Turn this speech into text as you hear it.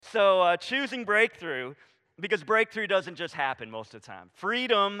Choosing breakthrough, because breakthrough doesn't just happen most of the time.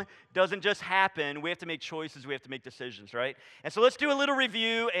 Freedom doesn't just happen. We have to make choices. We have to make decisions, right? And so let's do a little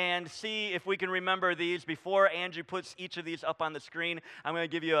review and see if we can remember these. Before Andrew puts each of these up on the screen, I'm going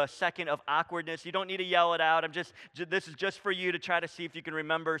to give you a second of awkwardness. You don't need to yell it out. This is just for you to try to see if you can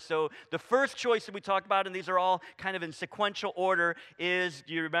remember. So the first choice that we talked about, and these are all kind of in sequential order, is,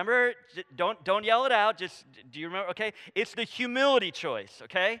 do you remember? Don't yell it out. Just, do you remember? Okay. It's the humility choice,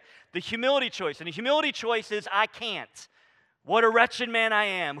 okay? The humility choice. And the humility choice is, I can't. What a wretched man I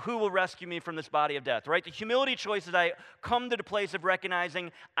am. Who will rescue me from this body of death, right? The humility choice is I come to the place of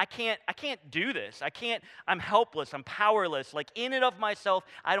recognizing I can't do this. I'm helpless. I'm powerless. Like in and of myself,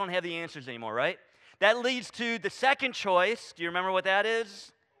 I don't have the answers anymore, right? That leads to the second choice. Do you remember what that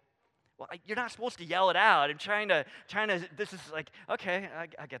is? Well, you're not supposed to yell it out. I'm trying to, this is like, okay,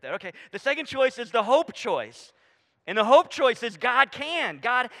 I get that. Okay. The second choice is the hope choice. And the hope choice is God can.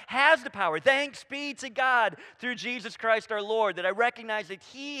 God has the power. Thanks be to God through Jesus Christ our Lord, that I recognize that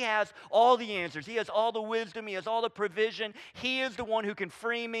He has all the answers. He has all the wisdom. He has all the provision. He is the one who can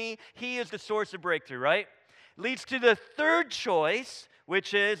free me. He is the source of breakthrough, right? Leads to the third choice,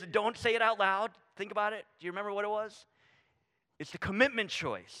 which is, don't say it out loud. Think about it. Do you remember what it was? It's the commitment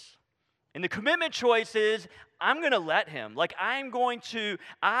choice. And the commitment choice is, I'm going to let Him. Like,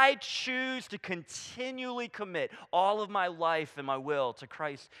 I choose to continually commit all of my life and my will to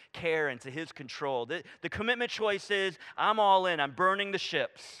Christ's care and to His control. The commitment choice is, I'm all in. I'm burning the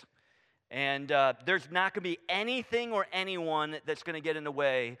ships. And there's not going to be anything or anyone that's going to get in the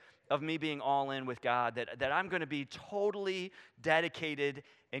way of me being all in with God, that I'm going to be totally dedicated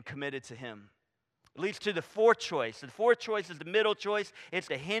and committed to Him. It leads to the fourth choice. The fourth choice is the middle choice. It's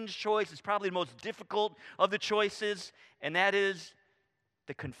the hinge choice. It's probably the most difficult of the choices, and that is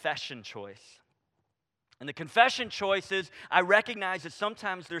the confession choice. And the confession choice is, I recognize that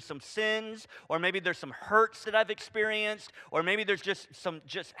sometimes there's some sins, or maybe there's some hurts that I've experienced, or maybe there's just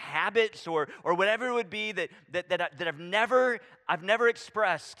habits or whatever it would be that I've never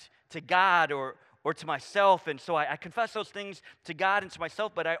expressed to God or to myself, and so I confess those things to God and to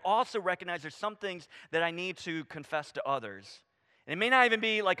myself, but I also recognize there's some things that I need to confess to others. And it may not even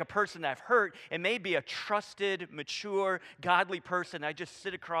be like a person that I've hurt. It may be a trusted, mature, godly person. I just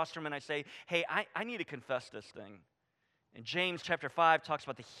sit across from him and I say, hey, I need to confess this thing. And James chapter 5 talks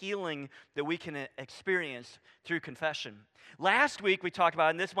about the healing that we can experience through confession. Last week we talked about,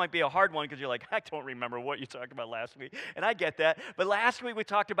 and this might be a hard one because you're like, I don't remember what you talked about last week, and I get that, but last week we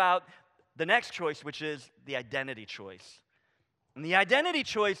talked about the next choice, which is the identity choice. And the identity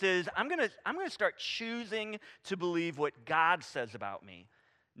choice is, I'm gonna start choosing to believe what God says about me.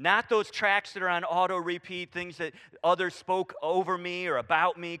 Not those tracks that are on auto repeat, things that others spoke over me or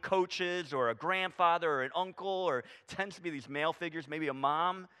about me, coaches or a grandfather or an uncle, or tends to be these male figures, maybe a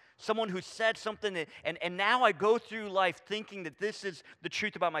mom. Someone who said something, and now I go through life thinking that this is the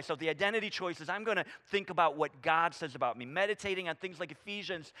truth about myself. The identity choice is, I'm going to think about what God says about me, meditating on things like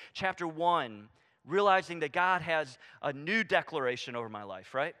Ephesians chapter 1, realizing that God has a new declaration over my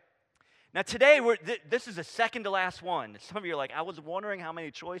life, right? Now today, this is the second to last one. Some of you are like, I was wondering how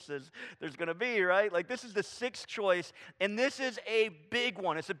many choices there's going to be, right? Like, this is the sixth choice, and this is a big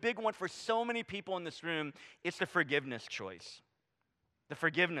one. It's a big one for so many people in this room. It's the forgiveness choice. The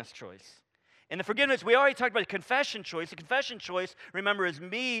forgiveness choice. And the forgiveness, we already talked about the confession choice. The confession choice, remember, is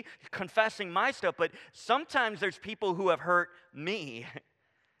me confessing my stuff, but sometimes there's people who have hurt me.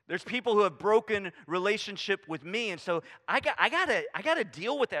 There's people who have broken relationship with me, and so I gotta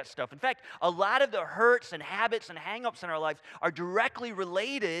deal with that stuff. In fact, a lot of the hurts and habits and hang-ups in our lives are directly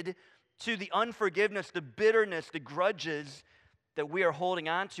related to the unforgiveness, the bitterness, the grudges that we are holding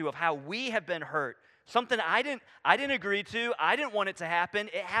on to of how we have been hurt. Something I didn't agree to. I didn't want it to happen.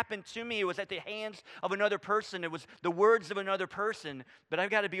 It happened to me. It was at the hands of another person. It was the words of another person. But I've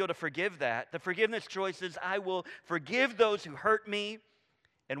got to be able to forgive that. The forgiveness choice is, I will forgive those who hurt me,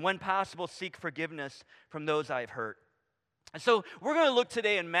 and when possible, seek forgiveness from those I've hurt. And so we're going to look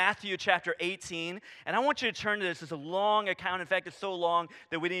today in Matthew chapter 18, and I want you to turn to this. It's a long account. In fact, it's so long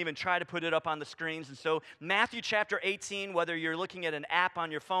that we didn't even try to put it up on the screens. And so Matthew chapter 18, whether you're looking at an app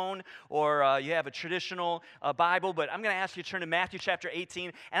on your phone or you have a traditional Bible, but I'm going to ask you to turn to Matthew chapter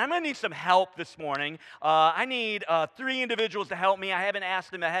 18, and I'm going to need some help this morning. I need 3 individuals to help me. I haven't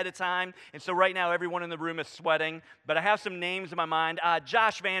asked them ahead of time, and so right now everyone in the room is sweating, but I have some names in my mind.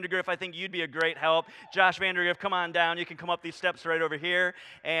 Josh Vandergriff, I think you'd be a great help. Josh Vandergriff, come on down. You can come up these steps right over here.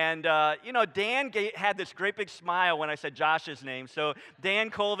 And, Dan had this great big smile when I said Josh's name. So, Dan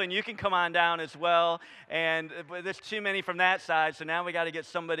Colvin, you can come on down as well. And there's too many from that side, so now we got to get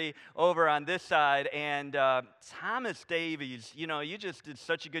somebody over on this side. And Thomas Davies, you just did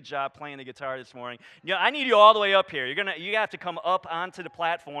such a good job playing the guitar this morning. I need you all the way up here. You have to come up onto the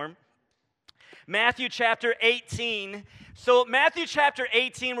platform. Matthew chapter 18. So Matthew chapter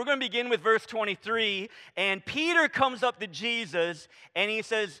 18, we're going to begin with verse 23. And Peter comes up to Jesus and he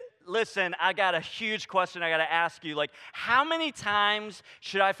says, listen, I got a huge question I got to ask you. Like, how many times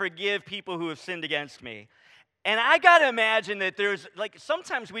should I forgive people who have sinned against me? And I got to imagine that there's,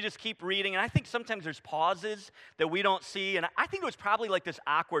 sometimes we just keep reading, and I think sometimes there's pauses that we don't see. And I think it was probably like this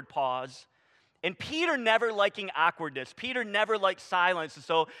awkward pause. And Peter never liking awkwardness. Peter never liked silence. And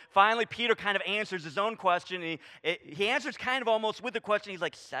so finally, Peter kind of answers his own question. And he answers kind of almost with the question. He's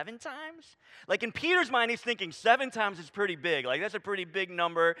like, 7 times? Like in Peter's mind, he's thinking 7 times is pretty big. Like that's a pretty big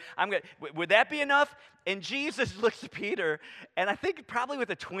number. Would that be enough? And Jesus looks at Peter, and I think probably with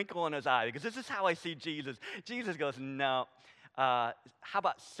a twinkle in his eye, because this is how I see Jesus. Jesus goes, no. How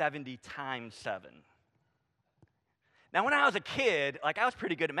about 70 times 7? Now, when I was a kid, I was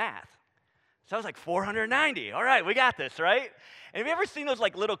pretty good at math. So I was like, 490. All right, we got this, right? And have you ever seen those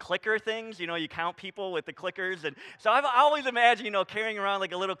little clicker things? You count people with the clickers. And so I always imagine, carrying around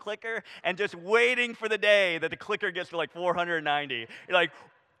a little clicker and just waiting for the day that the clicker gets to 490. You're like,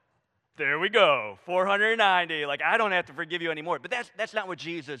 there we go, 490. I don't have to forgive you anymore. But that's not what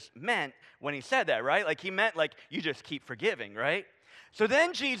Jesus meant when he said that, right? He meant you just keep forgiving, right? So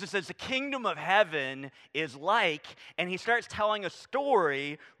then Jesus says the kingdom of heaven is and he starts telling a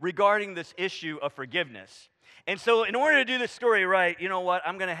story regarding this issue of forgiveness. And so in order to do this story right, you know what?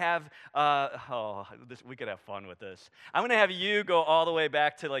 I'm going to have, we could have fun with this. I'm going to have you go all the way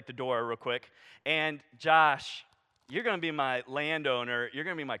back to the door real quick. And Josh, you're going to be my landowner. You're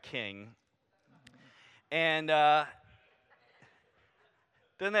going to be my king. And then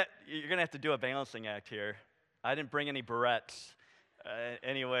you're going to have to do a balancing act here. I didn't bring any barrettes.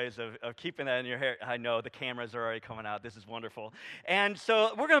 Any ways of keeping that in your hair. I know the cameras are already coming out. This is wonderful. And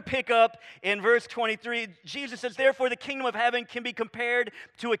so we're going to pick up in verse 23. Jesus says, therefore the kingdom of heaven can be compared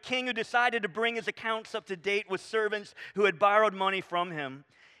to a king who decided to bring his accounts up to date with servants who had borrowed money from him.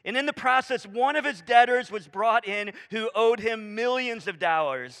 And in the process, one of his debtors was brought in who owed him millions of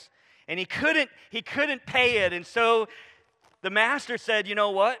dollars. And he couldn't pay it. And so the master said, you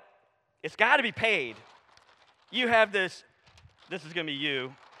know what? It's got to be paid. You have this is going to be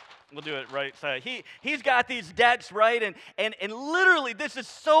you. We'll do it right side. He's got these debts, right? And literally, this is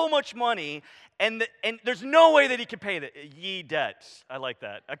so much money, and there's no way that he can pay that. Ye debts. I like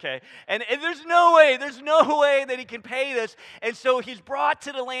that. Okay. And there's no way that he can pay this. And so he's brought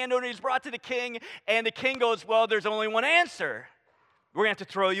to the landowner, he's brought to the king, and the king goes, well, there's only one answer. We're going to have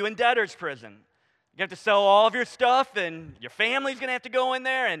to throw you in debtor's prison. You have to sell all of your stuff, and your family's going to have to go in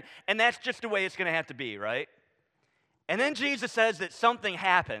there, and that's just the way it's going to have to be, right? And then Jesus says that something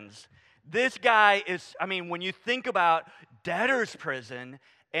happens. This guy is, when you think about debtor's prison,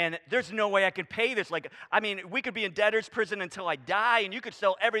 and there's no way I can pay this. We could be in debtor's prison until I die, and you could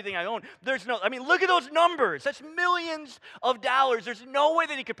sell everything I own. Look at those numbers. That's millions of dollars. There's no way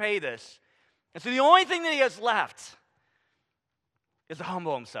that he could pay this. And so the only thing that he has left is to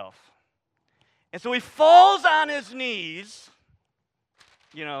humble himself. And so he falls on his knees.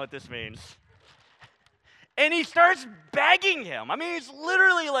 You know what this means. And he starts begging him. He's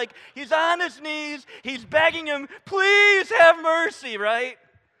literally he's on his knees. He's begging him, please have mercy, right?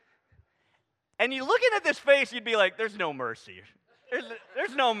 And you looking at this face, you'd be like, there's no mercy.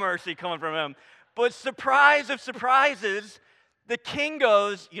 There's no mercy coming from him. But surprise of surprises, the king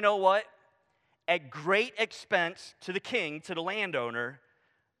goes, you know what? At great expense to the king, to the landowner,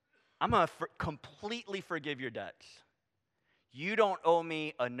 I'm going to completely forgive your debts. You don't owe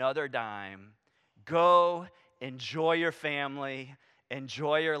me another dime. Go, enjoy your family,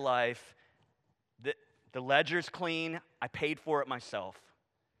 enjoy your life. The ledger's clean. I paid for it myself.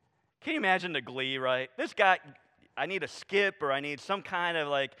 Can you imagine the glee, right? This guy, I need a skip, or I need some kind of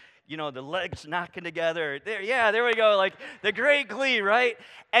the legs knocking together. There we go, the great glee, right?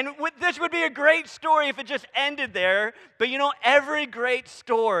 And this would be a great story if it just ended there. But every great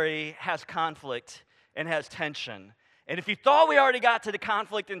story has conflict and has tension. And if you thought we already got to the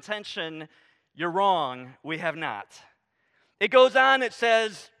conflict and tension, you're wrong, we have not. It goes on, it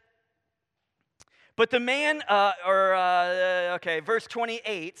says, but the man, verse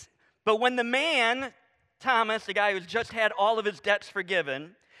 28, but when the man, Thomas, the guy who's just had all of his debts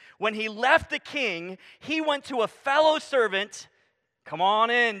forgiven, when he left the king, he went to a fellow servant, come on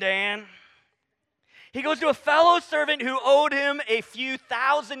in, Dan. He goes to a fellow servant who owed him a few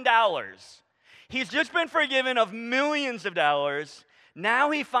 $1,000s. He's just been forgiven of millions of dollars.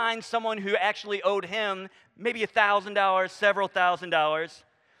 Now he finds someone who actually owed him maybe $1,000, several $1,000s.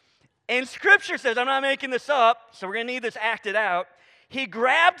 And Scripture says, I'm not making this up, so we're going to need this acted out. He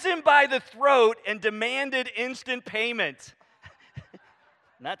grabbed him by the throat and demanded instant payment.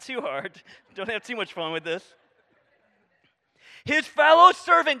 Not too hard. Don't have too much fun with this. His fellow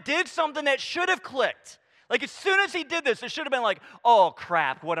servant did something that should have clicked. Like as soon as he did this, it should have been like, oh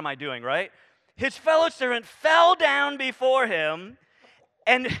crap, what am I doing, right? His fellow servant fell down before him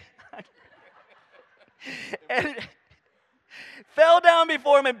and fell down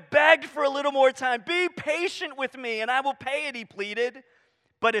before him and begged for a little more time. Be patient with me and I will pay it, he pleaded.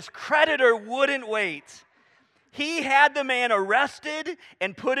 But his creditor wouldn't wait. He had the man arrested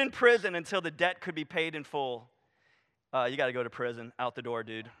and put in prison until the debt could be paid in full. You got to go to prison. Out the door,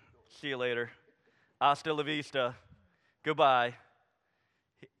 dude. See you later. Hasta la vista. Goodbye.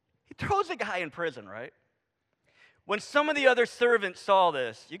 He throws the guy in prison, right? When some of the other servants saw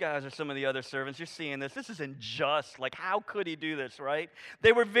this, you guys are some of the other servants, you're seeing this. This is unjust. Like, how could he do this, right?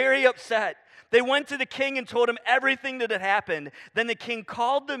 They were very upset. They went to the king and told him everything that had happened. Then the king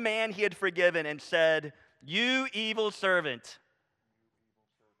called the man he had forgiven and said, "You evil servant."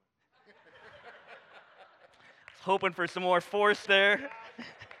 Hoping for some more force there.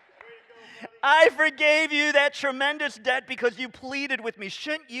 I forgave you that tremendous debt because you pleaded with me.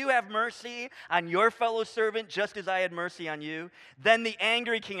 Shouldn't you have mercy on your fellow servant just as I had mercy on you? Then the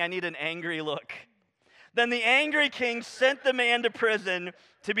angry king, I need an angry look. Then the angry king sent the man to prison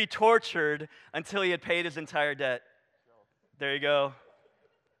to be tortured until he had paid his entire debt. There you go.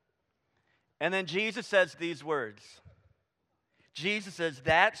 And then Jesus says these words. Jesus says,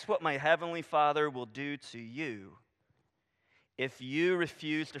 that's what my heavenly Father will do to you if you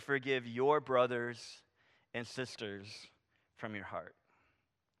refuse to forgive your brothers and sisters from your heart.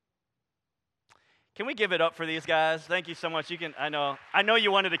 Can we give it up for these guys? Thank you so much. You can. I know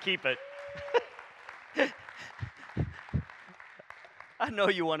you wanted to keep it. I know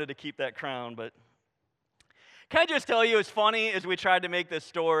you wanted to keep that crown, but can I just tell you, as funny as we tried to make this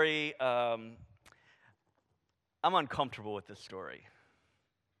story, I'm uncomfortable with this story.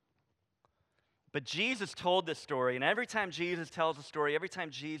 But Jesus told this story, and every time Jesus tells a story, every time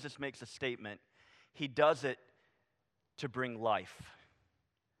Jesus makes a statement, he does it to bring life,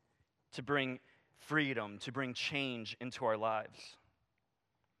 to bring freedom, to bring change into our lives.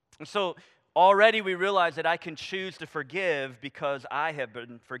 And so already we realize that I can choose to forgive because I have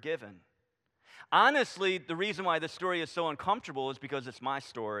been forgiven. Honestly, the reason why this story is so uncomfortable is because it's my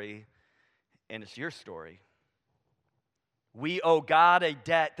story and it's your story. We owe God a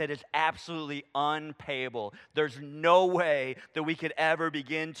debt that is absolutely unpayable. There's no way that we could ever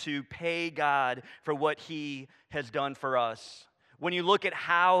begin to pay God for what He has done for us. When you look at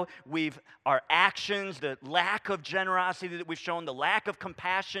how our actions, the lack of generosity that we've shown, the lack of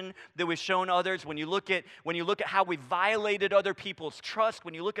compassion that we've shown others, when you look at how we violated other people's trust,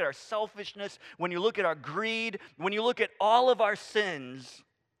 when you look at our selfishness, when you look at our greed, when you look at all of our sins,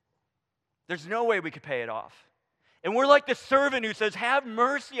 there's no way we could pay it off. And we're like the servant who says, have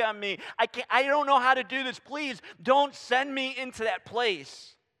mercy on me. I don't know how to do this. Please don't send me into that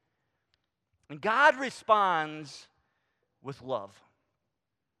place. And God responds with love.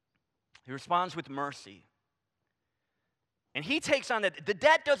 He responds with mercy. And He takes on that. The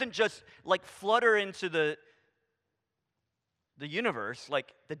debt doesn't just like flutter into the universe.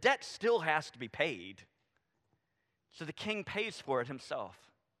 Like the debt still has to be paid. So the king pays for it himself.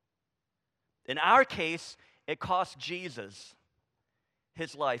 In our case, it cost Jesus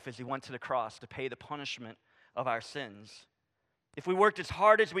His life as He went to the cross to pay the punishment of our sins. If we worked as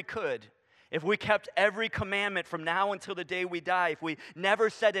hard as we could, if we kept every commandment from now until the day we die, if we never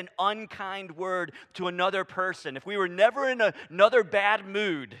said an unkind word to another person, if we were never in another bad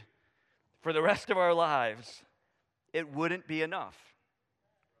mood for the rest of our lives, it wouldn't be enough.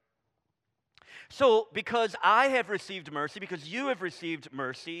 So, because I have received mercy, because you have received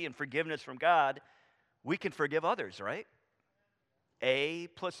mercy and forgiveness from God, we can forgive others, right? A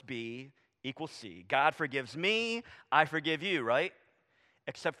plus B equals C. God forgives me, I forgive you, right?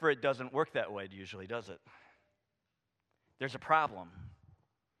 Except for it doesn't work that way usually, does it? There's a problem.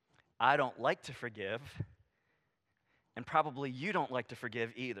 I don't like to forgive, and probably you don't like to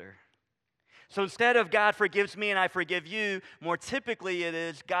forgive either. So instead of God forgives me and I forgive you, more typically it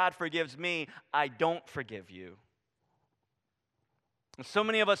is God forgives me, I don't forgive you. And so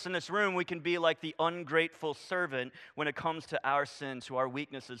many of us in this room, we can be like the ungrateful servant when it comes to our sins, to our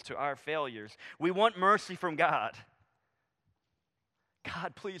weaknesses, to our failures. We want mercy from God.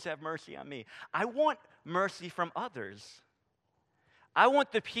 God, please have mercy on me. I want mercy from others. I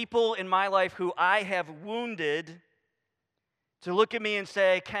want the people in my life who I have wounded to look at me and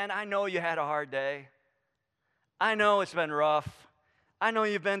say, Ken, I know you had a hard day. I know it's been rough. I know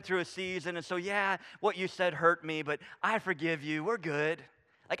you've been through a season, and so yeah, what you said hurt me, but I forgive you. We're good.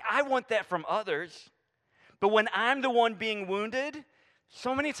 Like, I want that from others. But when I'm the one being wounded,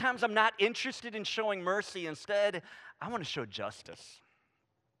 so many times I'm not interested in showing mercy. Instead, I want to show justice.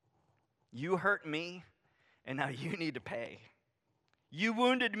 You hurt me, and now you need to pay. You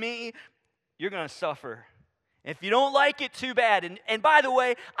wounded me, you're going to suffer. If you don't like it, too bad. And by the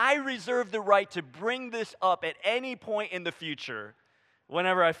way, I reserve the right to bring this up at any point in the future,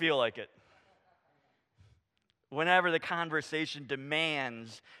 whenever I feel like it. Whenever the conversation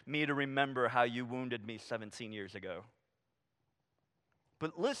demands me to remember how you wounded me 17 years ago.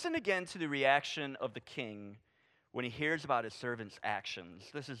 But listen again to the reaction of the king when he hears about his servant's actions.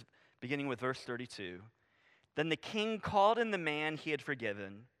 This is beginning with verse 32. Then the king called in the man he had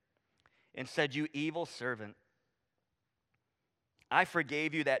forgiven and said, "You evil servant, I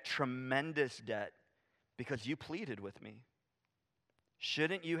forgave you that tremendous debt because you pleaded with me.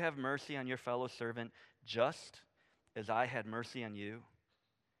 Shouldn't you have mercy on your fellow servant just as I had mercy on you?"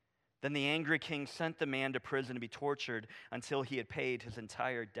 Then the angry king sent the man to prison to be tortured until he had paid his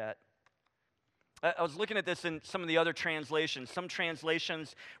entire debt. I was looking at this in some of the other translations. Some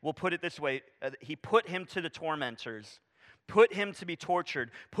translations will put it this way. He put him to the tormentors, put him to be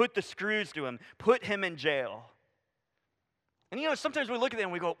tortured, put the screws to him, put him in jail. And sometimes we look at that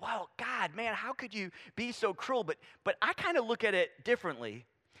and we go, wow, God, man, how could you be so cruel? But I kind of look at it differently.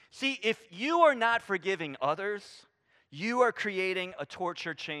 See, if you are not forgiving others, you are creating a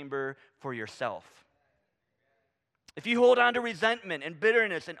torture chamber for yourself. If you hold on to resentment and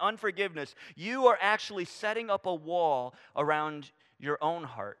bitterness and unforgiveness, you are actually setting up a wall around your own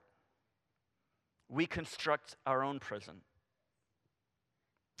heart. We construct our own prison.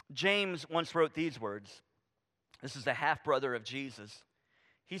 James once wrote these words. This is the half-brother of Jesus.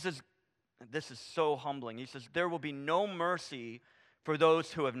 He says, this is so humbling. He says, "There will be no mercy for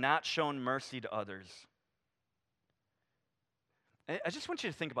those who have not shown mercy to others." I just want you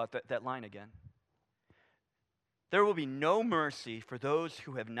to think about that line again. There will be no mercy for those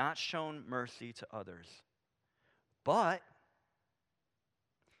who have not shown mercy to others. But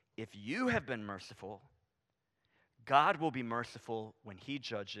if you have been merciful, God will be merciful when he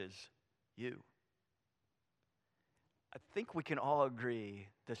judges you. I think we can all agree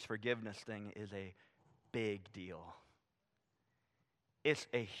this forgiveness thing is a big deal. It's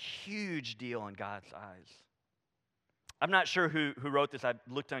a huge deal in God's eyes. I'm not sure who wrote this. I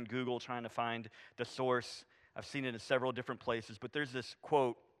looked on Google trying to find the source. I've seen it in several different places, but there's this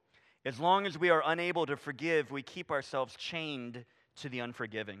quote: "As long as we are unable to forgive, we keep ourselves chained to the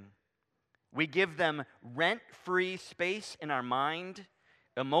unforgiving. We give them rent-free space in our mind,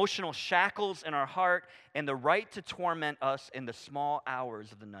 emotional shackles in our heart, and the right to torment us in the small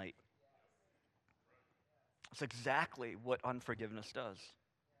hours of the night." That's exactly what unforgiveness does.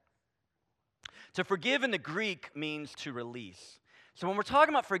 To forgive in the Greek means to release. So when we're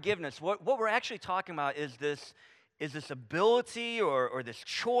talking about forgiveness, what we're actually talking about is this ability or this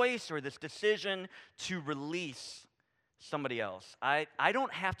choice or this decision to release somebody else. I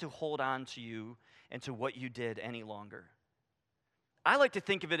don't have to hold on to you and to what you did any longer. I like to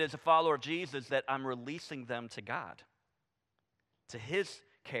think of it as a follower of Jesus that I'm releasing them to God, to his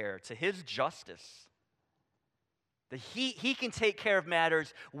care, to his justice. That he can take care of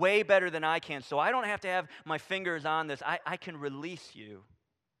matters way better than I can, so I don't have to have my fingers on this. I can release you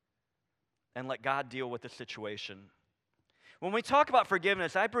and let God deal with the situation. When we talk about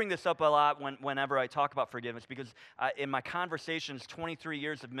forgiveness, I bring this up a lot whenever I talk about forgiveness, because in my conversations, 23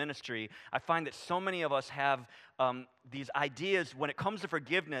 years of ministry, I find that so many of us have these ideas when it comes to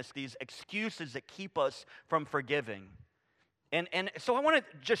forgiveness, these excuses that keep us from forgiving. And so I want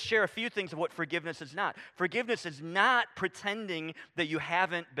to just share a few things of what forgiveness is not. Forgiveness is not pretending that you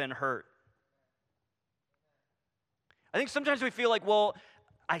haven't been hurt. I think sometimes we feel like, well,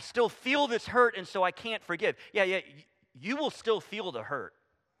 I still feel this hurt and so I can't forgive. Yeah, you will still feel the hurt.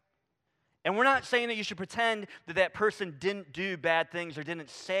 And we're not saying that you should pretend that that person didn't do bad things or didn't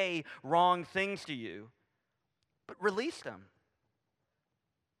say wrong things to you. But release them.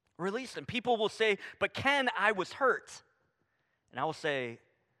 Release them. People will say, "But Ken, I was hurt." And I will say,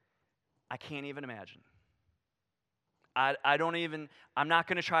 I can't even imagine. I'm not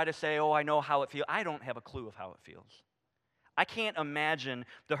going to try to say, oh, I know how it feels. I don't have a clue of how it feels. I can't imagine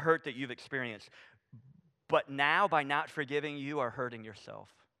the hurt that you've experienced. But now, by not forgiving, you are hurting yourself.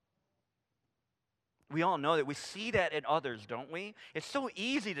 we all know that. We see that in others, don't we? It's so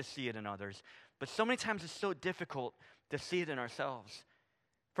easy to see it in others, but so many times it's so difficult to see it in ourselves.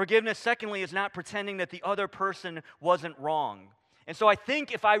 Forgiveness, secondly, is not pretending that the other person wasn't wrong. And so I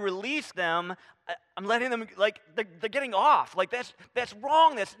think if I release them, I'm letting them, like, they're getting off. Like, that's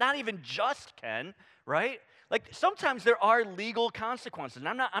wrong. That's not even just, Ken, right? Like, sometimes there are legal consequences,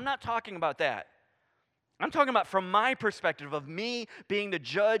 and I'm not talking about that. I'm talking about from my perspective of me being the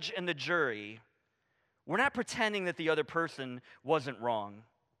judge and the jury. We're not pretending that the other person wasn't wrong.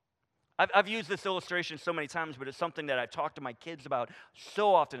 I've used this illustration so many times, but it's something that I talk to my kids about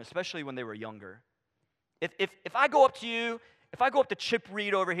so often, especially when they were younger. If I go up to you, if I go up to Chip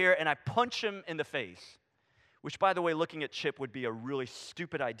Reed over here and I punch him in the face, which, by the way, looking at Chip would be a really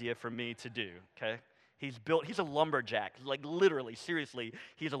stupid idea for me to do, okay? He's a lumberjack. Like, literally, seriously,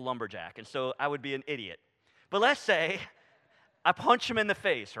 he's a lumberjack. And so I would be an idiot. But let's say I punch him in the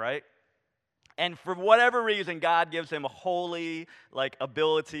face, right? And for whatever reason, God gives him a holy,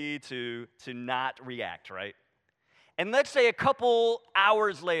 ability to not react, right? And let's say a couple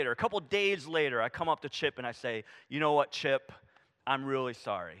hours later, a couple days later, I come up to Chip and I say, you know what, Chip, I'm really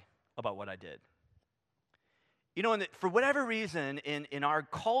sorry about what I did. You know, and for whatever reason, in our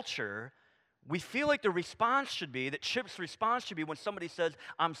culture, we feel like the response should be, that Chip's response should be when somebody says,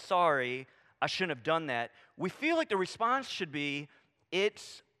 I'm sorry, I shouldn't have done that. We feel like the response should be,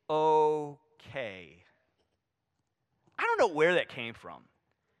 it's okay. I don't know where that came from.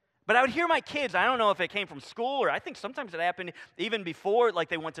 But I would hear my kids, I don't know if it came from school, or I think sometimes it happened even before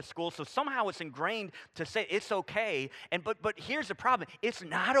they went to school, so somehow it's ingrained to say it's okay, but here's the problem, it's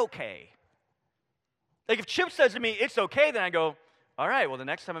not okay. Like, if Chip says to me, it's okay, then I go, all right, well, the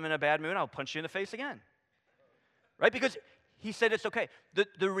next time I'm in a bad mood, I'll punch you in the face again. Right? Because he said it's okay.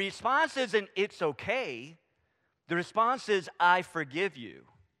 The response isn't it's okay. The response is I forgive you.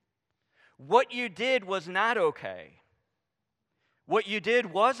 What you did was not okay. What you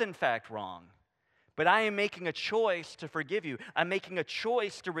did was, in fact, wrong. But I am making a choice to forgive you. I'm making a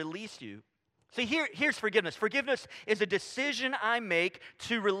choice to release you. See, here's forgiveness. Forgiveness is a decision I make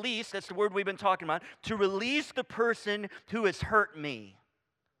to release, that's the word we've been talking about, to release the person who has hurt me.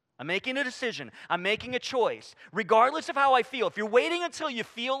 I'm making a decision. I'm making a choice, regardless of how I feel. If you're waiting until you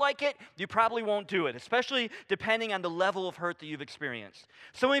feel like it, you probably won't do it, especially depending on the level of hurt that you've experienced.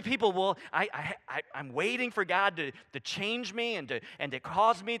 So many people, well, I'm waiting for God to change me and to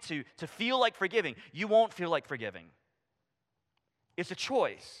cause me to feel like forgiving. You won't feel like forgiving. It's a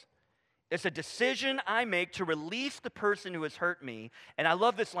choice. It's a decision I make to release the person who has hurt me. And I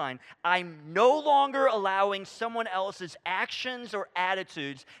love this line. I'm no longer allowing someone else's actions or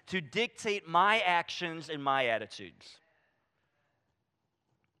attitudes to dictate my actions and my attitudes.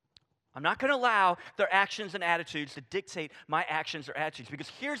 I'm not going to allow their actions and attitudes to dictate my actions or attitudes. Because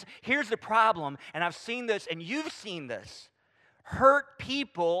here's the problem, and I've seen this, and you've seen this. Hurt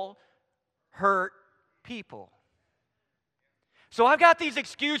people hurt people. So I've got these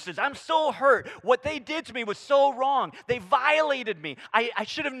excuses. I'm so hurt. What they did to me was so wrong. They violated me. I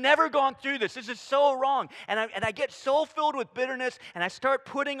should have never gone through this. This is so wrong. And I get so filled with bitterness, and I start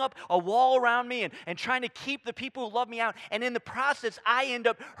putting up a wall around me and trying to keep the people who love me out. And in the process, I end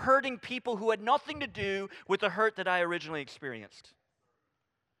up hurting people who had nothing to do with the hurt that I originally experienced.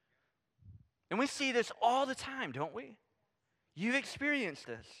 And we see this all the time, don't we? You've experienced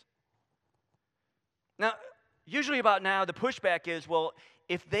this. Now, usually about now, the pushback is, well,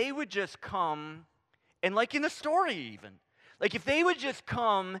 if they would just come, and like in the story even, like if they would just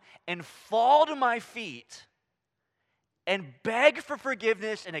come and fall to my feet and beg for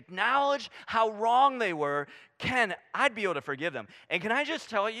forgiveness and acknowledge how wrong they were, Ken, I'd be able to forgive them. And can I just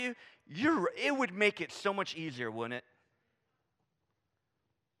tell you, it would make it so much easier, wouldn't it?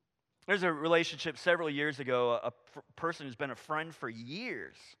 There's a relationship several years ago, a person who's been a friend for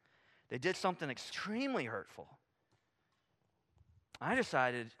years. They did something extremely hurtful. I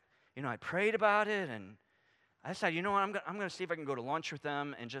decided, I prayed about it, and I decided, you know what, I'm going to see if I can go to lunch with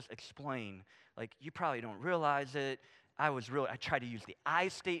them and just explain. Like, you probably don't realize it. I tried to use the I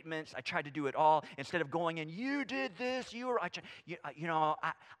statements. I tried to do it all. Instead of going in, you did this,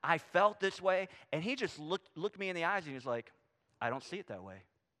 I felt this way. And he just looked me in the eyes, and he was like, I don't see it that way.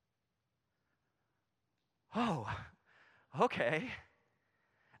 Oh, okay.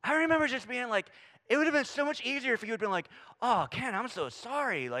 I remember just being like, it would have been so much easier if he would have been like, oh, Ken, I'm so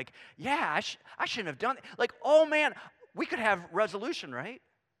sorry. Like, yeah, I shouldn't have done it. Like, oh, man, we could have resolution, right?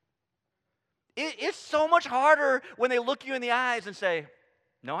 It's so much harder when they look you in the eyes and say,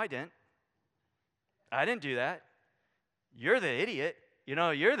 no, I didn't. I didn't do that. You're the idiot.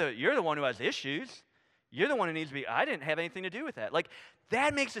 You're the one who has issues. You're the one who needs to be, I didn't have anything to do with that. Like,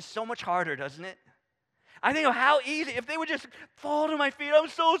 that makes it so much harder, doesn't it? I think of how easy, if they would just fall to my feet, I'm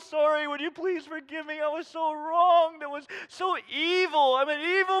so sorry, would you please forgive me? I was so wrong, that was so evil, I'm an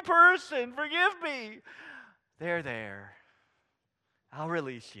evil person, forgive me. There, I'll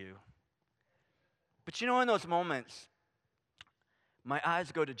release you. But in those moments, my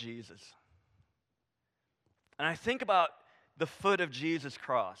eyes go to Jesus. And I think about the foot of Jesus'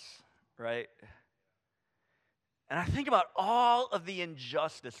 cross, right? And I think about all of the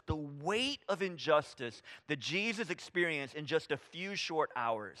injustice, the weight of injustice that Jesus experienced in just a few short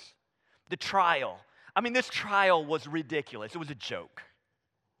hours. The trial. I mean, this trial was ridiculous. It was a joke.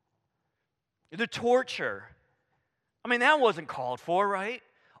 The torture. I mean, that wasn't called for, right?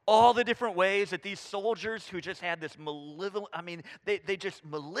 All the different ways that these soldiers who just had this malevolent, they just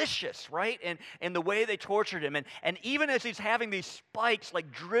malicious, right? And the way they tortured him. And even as he's having these spikes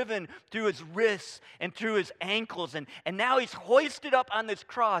like driven through his wrists and through his ankles, and now he's hoisted up on this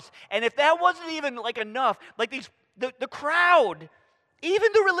cross. And if that wasn't even like enough, like the crowd, even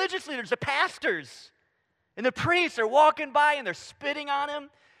the religious leaders, the pastors, and the priests are walking by and they're spitting on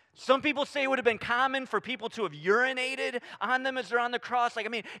him. Some people say it would have been common for people to have urinated on them as they're on the cross.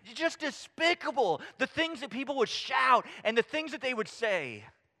 Just despicable. The things that people would shout and the things that they would say.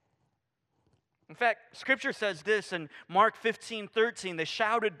 In fact, Scripture says this in Mark 15:13. They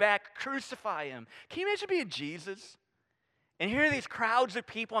shouted back, "Crucify him." Can you imagine being Jesus? And here are these crowds of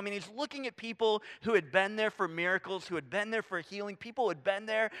people. He's looking at people who had been there for miracles, who had been there for healing, people who had been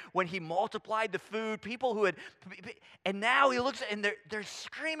there when he multiplied the food, people who had, and now he looks and they're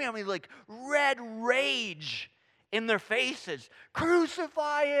screaming, like red rage in their faces.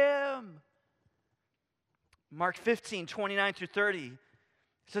 Crucify him. Mark 15:29-30.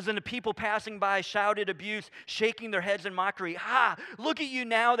 It says, and the people passing by shouted abuse, shaking their heads in mockery. Ha! Look at you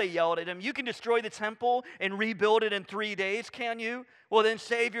now, they yelled at him. You can destroy the temple and rebuild it in 3 days, can you? Well, then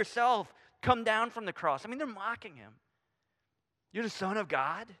save yourself. Come down from the cross. They're mocking him. You're the Son of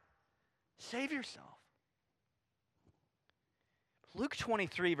God. Save yourself. Luke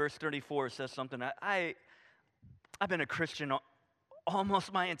 23, verse 34 says something. I've been a Christian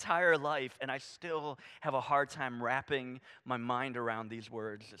almost my entire life, and I still have a hard time wrapping my mind around these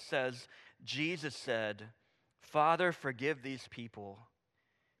words. It says, Jesus said, Father, forgive these people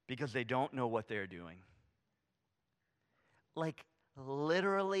because they don't know what they're doing. Like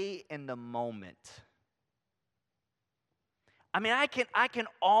literally in the moment. I could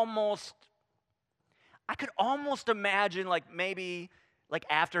almost imagine maybe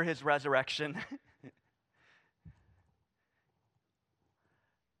after his resurrection,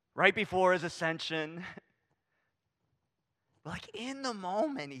 right before his ascension, in the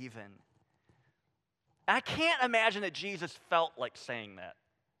moment even. I can't imagine that Jesus felt like saying that.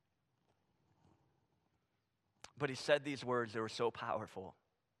 But he said these words that were so powerful.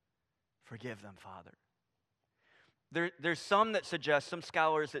 Forgive them, Father. There's some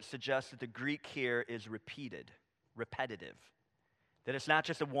scholars that suggest that the Greek here is repetitive. That it's not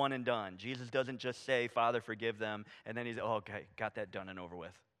just a one and done. Jesus doesn't just say, Father, forgive them, and then he's, okay, got that done and over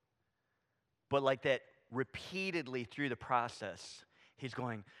with. But that repeatedly through the process, he's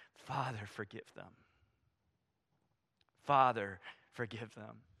going, Father, forgive them. Father, forgive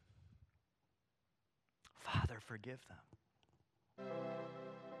them. Father, forgive them.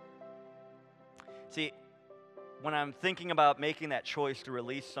 See, when I'm thinking about making that choice to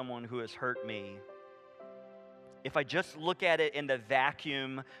release someone who has hurt me, if I just look at it in the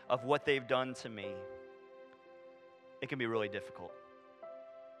vacuum of what they've done to me, it can be really difficult.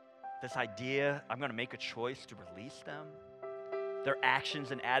 This idea, I'm going to make a choice to release them. Their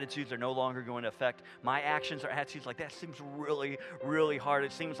actions and attitudes are no longer going to affect my actions or attitudes. That seems really, really hard.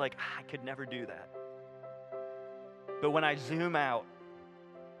 It seems like I could never do that. But when I zoom out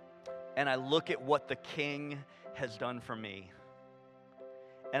and I look at what the King has done for me,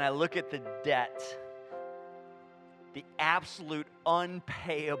 and I look at the debt, the absolute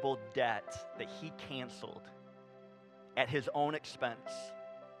unpayable debt that he canceled at his own expense,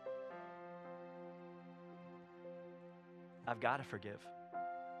 I've got to forgive.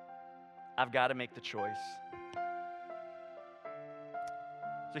 I've got to make the choice.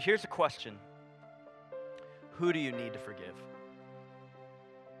 So here's a question. Who do you need to forgive?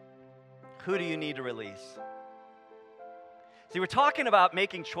 Who do you need to release? See, we're talking about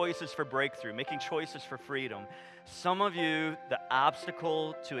making choices for breakthrough, making choices for freedom. Some of you, the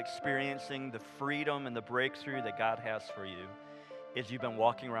obstacle to experiencing the freedom and the breakthrough that God has for you is you've been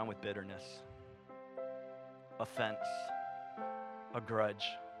walking around with bitterness, offense, a grudge.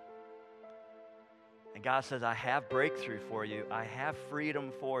 And God says, I have breakthrough for you. I have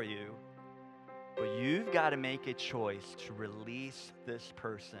freedom for you. But you've got to make a choice to release this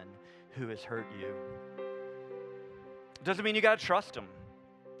person who has hurt you. It doesn't mean you got to trust Him.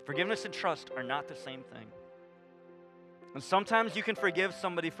 Forgiveness and trust are not the same thing. And sometimes you can forgive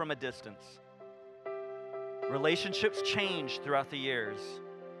somebody from a distance. Relationships change throughout the years.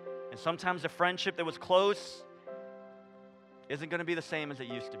 And sometimes a friendship that was close isn't going to be the same as it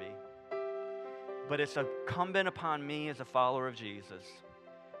used to be. But it's incumbent upon me as a follower of Jesus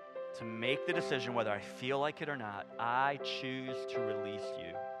to make the decision, whether I feel like it or not. I choose to release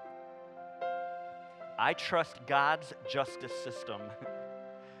you. I trust God's justice system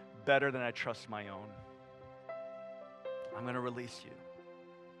better than I trust my own. I'm going to release you.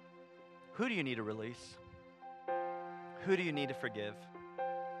 Who do you need to release? Who do you need to forgive?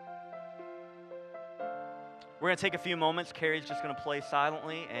 We're going to take a few moments. Carrie's just going to play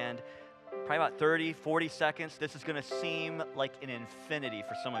silently, and probably about 30, 40 seconds. This is going to seem like an infinity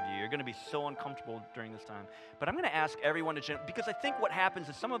for some of you. You're going to be so uncomfortable during this time. But I'm going to ask everyone to, because I think what happens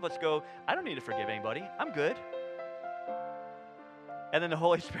is some of us go, I don't need to forgive anybody. I'm good. And then the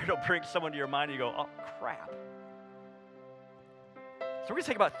Holy Spirit will bring someone to your mind and you go, oh, crap. So we're going to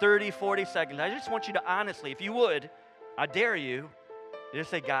take about 30, 40 seconds. I just want you to honestly, if you would, I dare you, just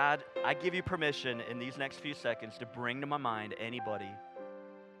say, God, I give you permission in these next few seconds to bring to my mind anybody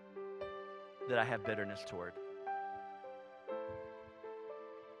that I have bitterness toward.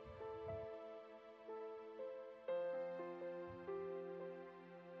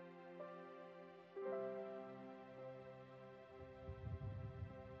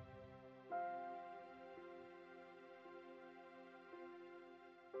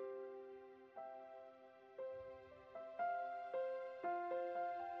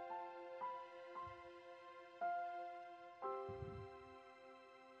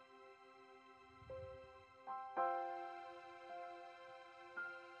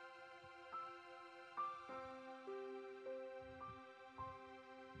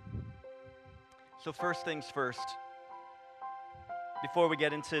 So first things first, before we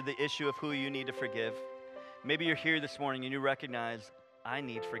get into the issue of who you need to forgive, maybe you're here this morning and you recognize, I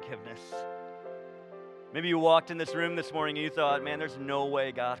need forgiveness. Maybe you walked in this room this morning and you thought, man, there's no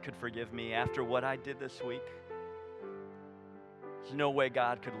way God could forgive me after what I did this week. There's no way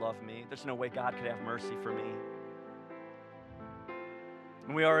God could love me. There's no way God could have mercy for me.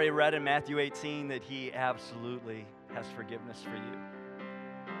 And we already read in Matthew 18 that He absolutely has forgiveness for you.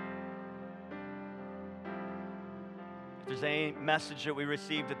 If there's any message that we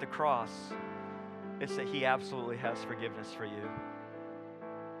received at the cross, it's that He absolutely has forgiveness for you.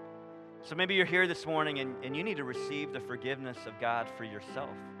 So maybe you're here this morning and you need to receive the forgiveness of God for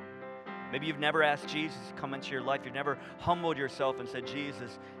yourself. Maybe you've never asked Jesus to come into your life. You've never humbled yourself and said,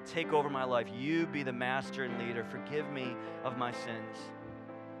 Jesus, take over my life. You be the master and leader. Forgive me of my sins.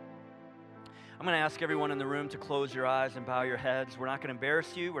 I'm going to ask everyone in the room to close your eyes and bow your heads. We're not going to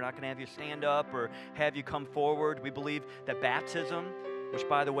embarrass you. We're not going to have you stand up or have you come forward. We believe that baptism, which,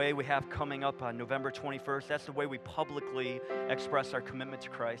 by the way, we have coming up on November 21st, that's the way we publicly express our commitment to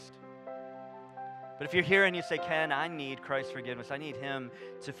Christ. But if you're here and you say, Ken, I need Christ's forgiveness. I need Him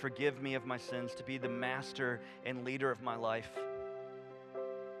to forgive me of my sins, to be the master and leader of my life.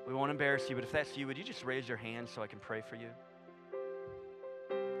 We won't embarrass you, but if that's you, would you just raise your hand so I can pray for you?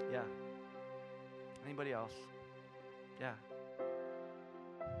 Yeah. Anybody else? Yeah.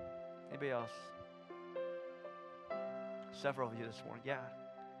 Anybody else? Several of you this morning. Yeah.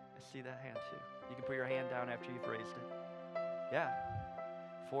 I see that hand too. You can put your hand down after you've raised it. Yeah.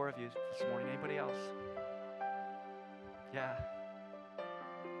 4 of you this morning. Anybody else? Yeah.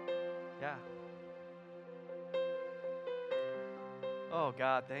 Yeah. Oh,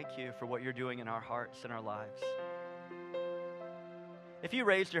 God, thank you for what you're doing in our hearts and our lives. If you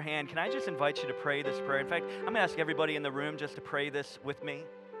raised your hand, can I just invite you to pray this prayer? In fact, I'm going to ask everybody in the room just to pray this with me.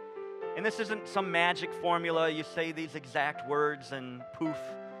 And this isn't some magic formula. You say these exact words and poof,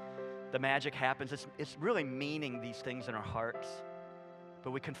 the magic happens. It's really meaning these things in our hearts.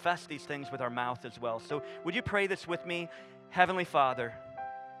 But we confess these things with our mouth as well. So would you pray this with me? Heavenly Father,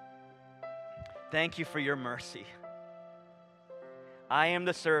 thank you for your mercy. I am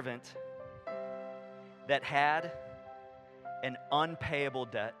the servant that had an unpayable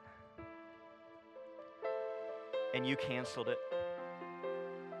debt, and you canceled it.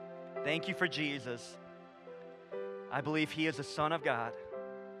 Thank you for Jesus. I believe He is the Son of God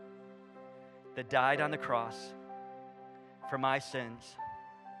that died on the cross for my sins.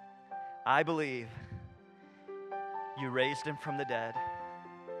 I believe you raised Him from the dead,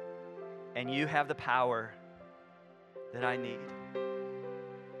 and you have the power that I need.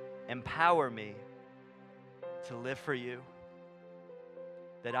 Empower me to live for you,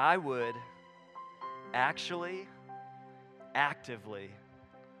 that I would actually, actively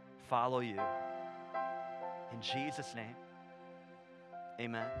follow you. In Jesus' name,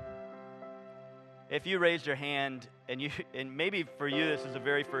 amen. If you raised your hand, and maybe for you this is the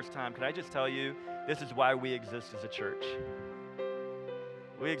very first time, can I just tell you, this is why we exist as a church.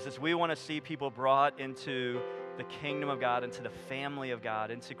 We exist. We want to see people brought into the kingdom of God, into the family of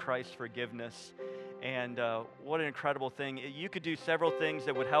God, into Christ's forgiveness. And what an incredible thing. You could do several things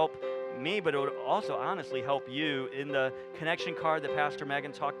that would help me, but it would also honestly help you. In the connection card that Pastor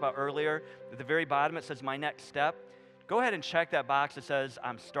Megan talked about earlier, at the very bottom it says, my next step. Go ahead and check that box that says,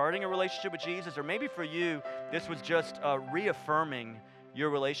 I'm starting a relationship with Jesus. Or maybe for you, this was just reaffirming your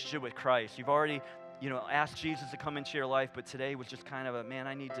relationship with Christ. You've already asked Jesus to come into your life, but today was just kind of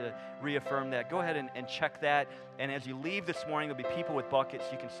I need to reaffirm that. Go ahead and check that. And as you leave this morning, there'll be people with buckets.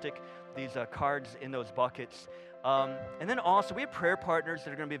 You can stick these cards in those buckets. And then also, we have prayer partners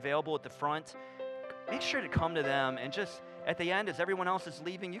that are going to be available at the front. Make sure to come to them, and just at the end, as everyone else is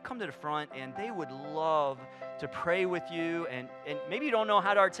leaving, you come to the front, and they would love to pray with you. And maybe you don't know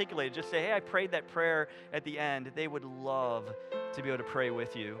how to articulate it. Just say, hey, I prayed that prayer at the end. They would love to be able to pray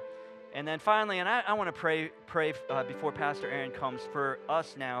with you. And then finally, and I want to pray before Pastor Aaron comes for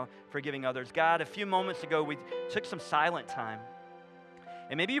us now, forgiving others. God, a few moments ago, we took some silent time.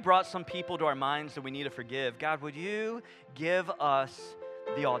 And maybe you brought some people to our minds that we need to forgive. God, would you give us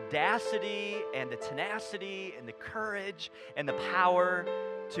the audacity and the tenacity and the courage and the power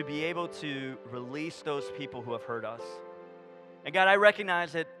to be able to release those people who have hurt us? And God, I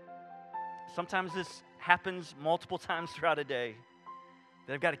recognize that sometimes this happens multiple times throughout a day,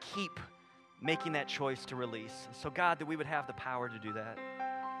 that I've got to keep making that choice to release. And so, God, that we would have the power to do that.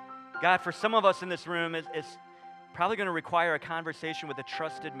 God, for some of us in this room, it's probably going to require a conversation with a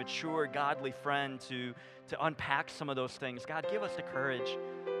trusted, mature, godly friend to unpack some of those things. God, give us the courage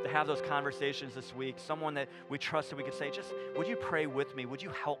to have those conversations this week. Someone that we trust that we could say, just, would you pray with me? Would you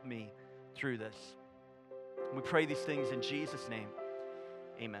help me through this? We pray these things in Jesus' name.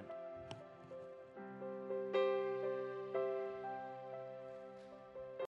 Amen.